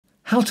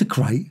how to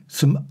create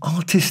some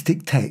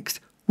artistic text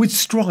with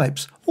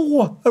stripes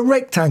or a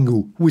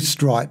rectangle with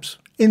stripes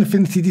in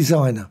Affinity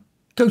Designer.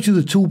 Go to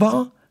the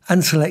toolbar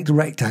and select a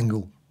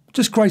rectangle.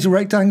 Just create a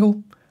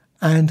rectangle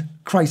and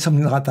create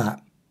something like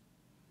that.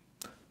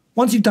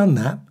 Once you've done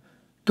that,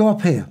 go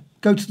up here,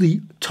 go to the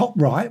top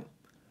right,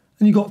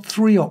 and you've got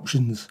three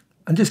options.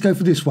 And just go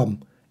for this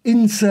one,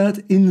 Insert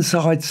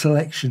Inside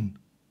Selection.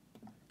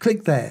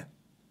 Click there.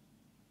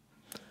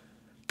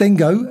 Then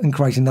go and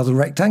create another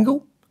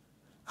rectangle.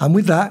 And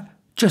with that,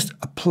 just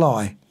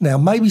apply. Now,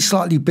 maybe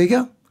slightly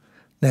bigger.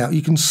 Now,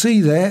 you can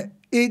see there,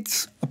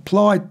 it's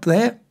applied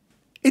there.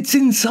 It's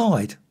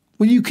inside.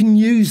 Well, you can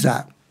use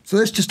that. So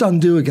let's just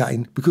undo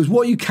again, because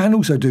what you can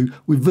also do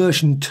with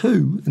version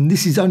 2, and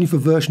this is only for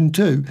version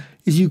 2,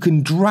 is you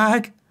can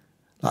drag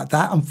like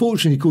that.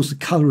 Unfortunately, of course, the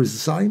colour is the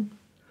same.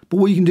 But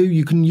what you can do,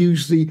 you can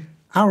use the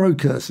arrow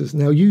cursors.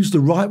 Now, use the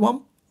right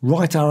one,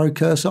 right arrow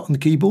cursor on the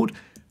keyboard,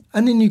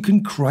 and then you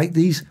can create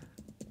these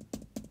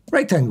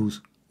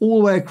rectangles all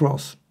the way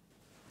across.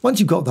 Once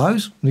you've got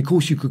those, and of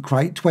course you could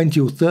create 20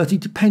 or 30,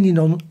 depending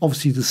on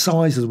obviously the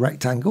size of the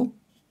rectangle.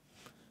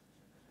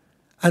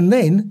 And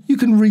then you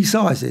can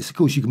resize this. Of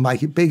course, you can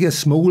make it bigger,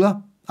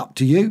 smaller, up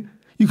to you.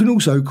 You can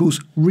also, of course,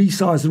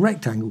 resize the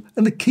rectangle.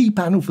 And the key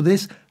panel for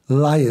this,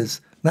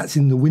 layers. That's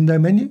in the window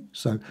menu.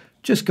 So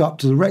just go up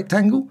to the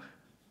rectangle,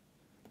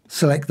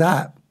 select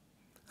that,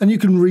 and you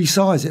can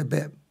resize it a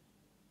bit.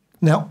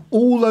 Now,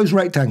 all those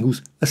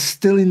rectangles are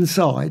still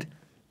inside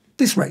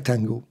this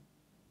rectangle.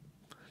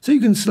 So you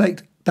can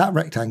select that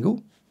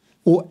rectangle,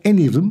 or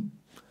any of them,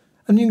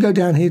 and you can go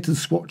down here to the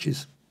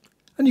swatches,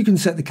 and you can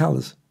set the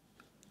colours.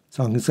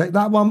 So I'm going to select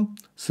that one,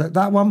 select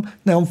that one.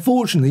 Now,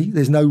 unfortunately,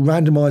 there's no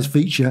randomised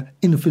feature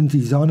in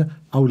Affinity Designer.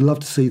 I would love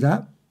to see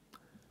that.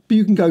 But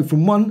you can go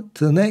from one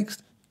to the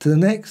next,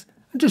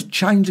 and just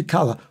change the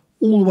colour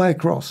all the way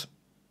across.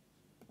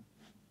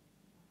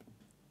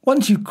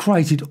 Once you've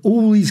created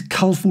all these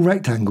colourful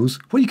rectangles,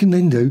 what you can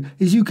then do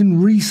is you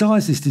can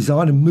resize this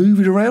design and move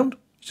it around.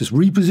 Just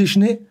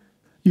reposition it.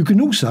 You can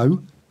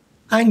also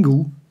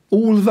angle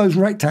all of those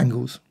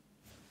rectangles.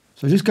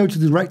 So just go to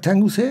the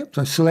rectangles here.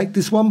 So select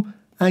this one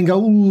and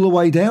go all the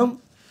way down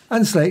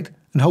and select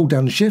and hold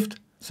down the shift.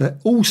 So they're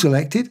all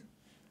selected.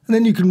 And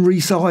then you can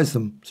resize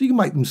them. So you can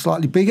make them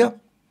slightly bigger.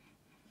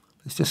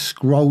 Let's just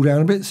scroll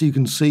down a bit so you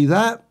can see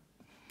that.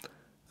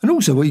 And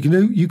also what you can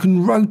do, you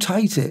can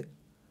rotate it.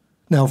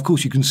 Now, of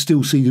course, you can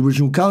still see the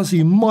original colour, so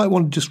you might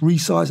want to just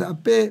resize that a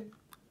bit.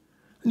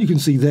 And you can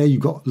see there,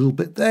 you've got a little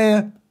bit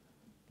there.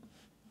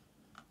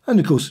 And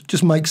of course,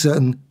 just make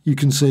certain you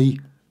can see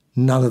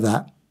none of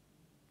that.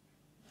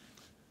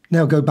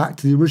 Now go back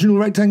to the original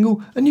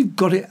rectangle and you've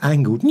got it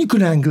angled. And you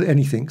can angle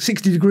anything,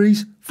 60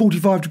 degrees,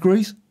 45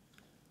 degrees.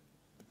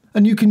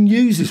 And you can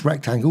use this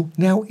rectangle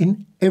now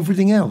in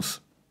everything else.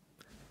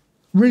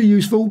 Really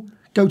useful.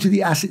 Go to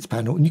the Assets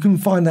panel and you can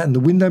find that in the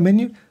window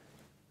menu.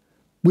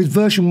 With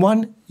version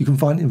 1, you can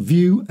find it in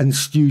View and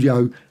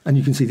Studio and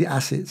you can see the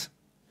assets.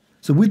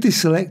 So with this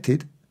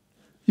selected,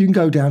 you can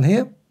go down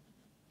here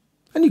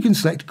and you can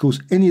select, of course,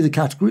 any of the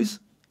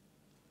categories.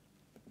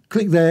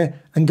 Click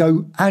there and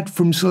go Add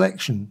from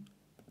Selection.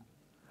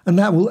 And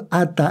that will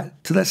add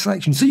that to that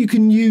selection. So you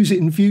can use it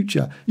in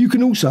future. You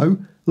can also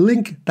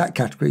link that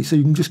category. So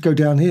you can just go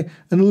down here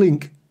and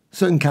link.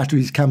 Certain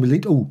categories can be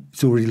linked. Oh,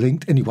 it's already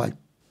linked anyway.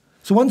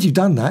 So once you've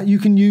done that, you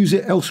can use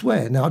it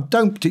elsewhere. Now, I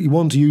don't particularly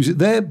want to use it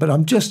there, but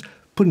I'm just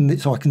putting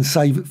it so I can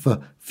save it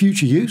for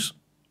future use.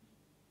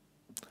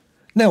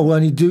 Now, all I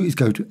need to do is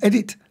go to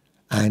Edit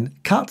and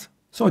Cut.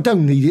 So I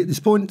don't need it at this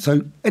point.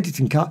 So Edit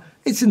and Cut,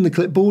 it's in the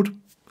clipboard.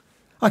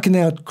 I can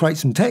now create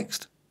some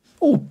text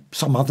or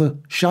some other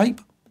shape.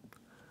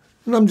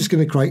 And I'm just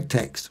going to create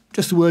text,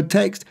 just the word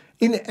text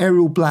in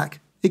Arial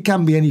Black. It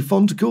can be any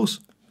font, of course.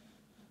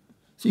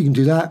 So you can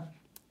do that.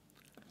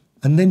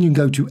 And then you can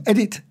go to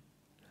Edit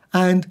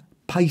and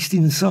Paste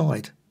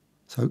Inside.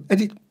 So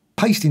Edit,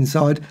 Paste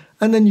Inside,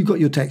 and then you've got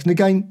your text. And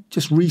again,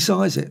 just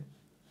resize it.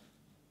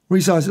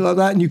 Resize it like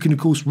that. And you can, of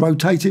course,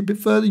 rotate it a bit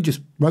further. You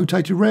just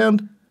rotate it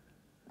around.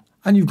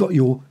 And you've got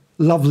your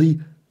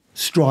lovely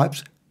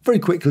stripes very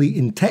quickly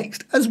in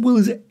text, as well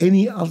as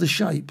any other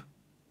shape.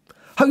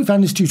 Hope you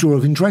found this tutorial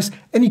of interest.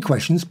 Any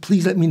questions,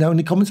 please let me know in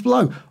the comments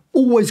below.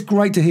 Always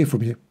great to hear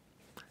from you.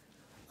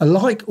 A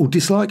like or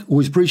dislike,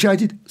 always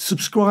appreciated.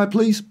 Subscribe,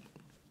 please.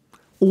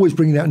 Always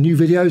bringing out new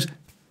videos.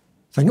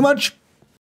 Thank you much.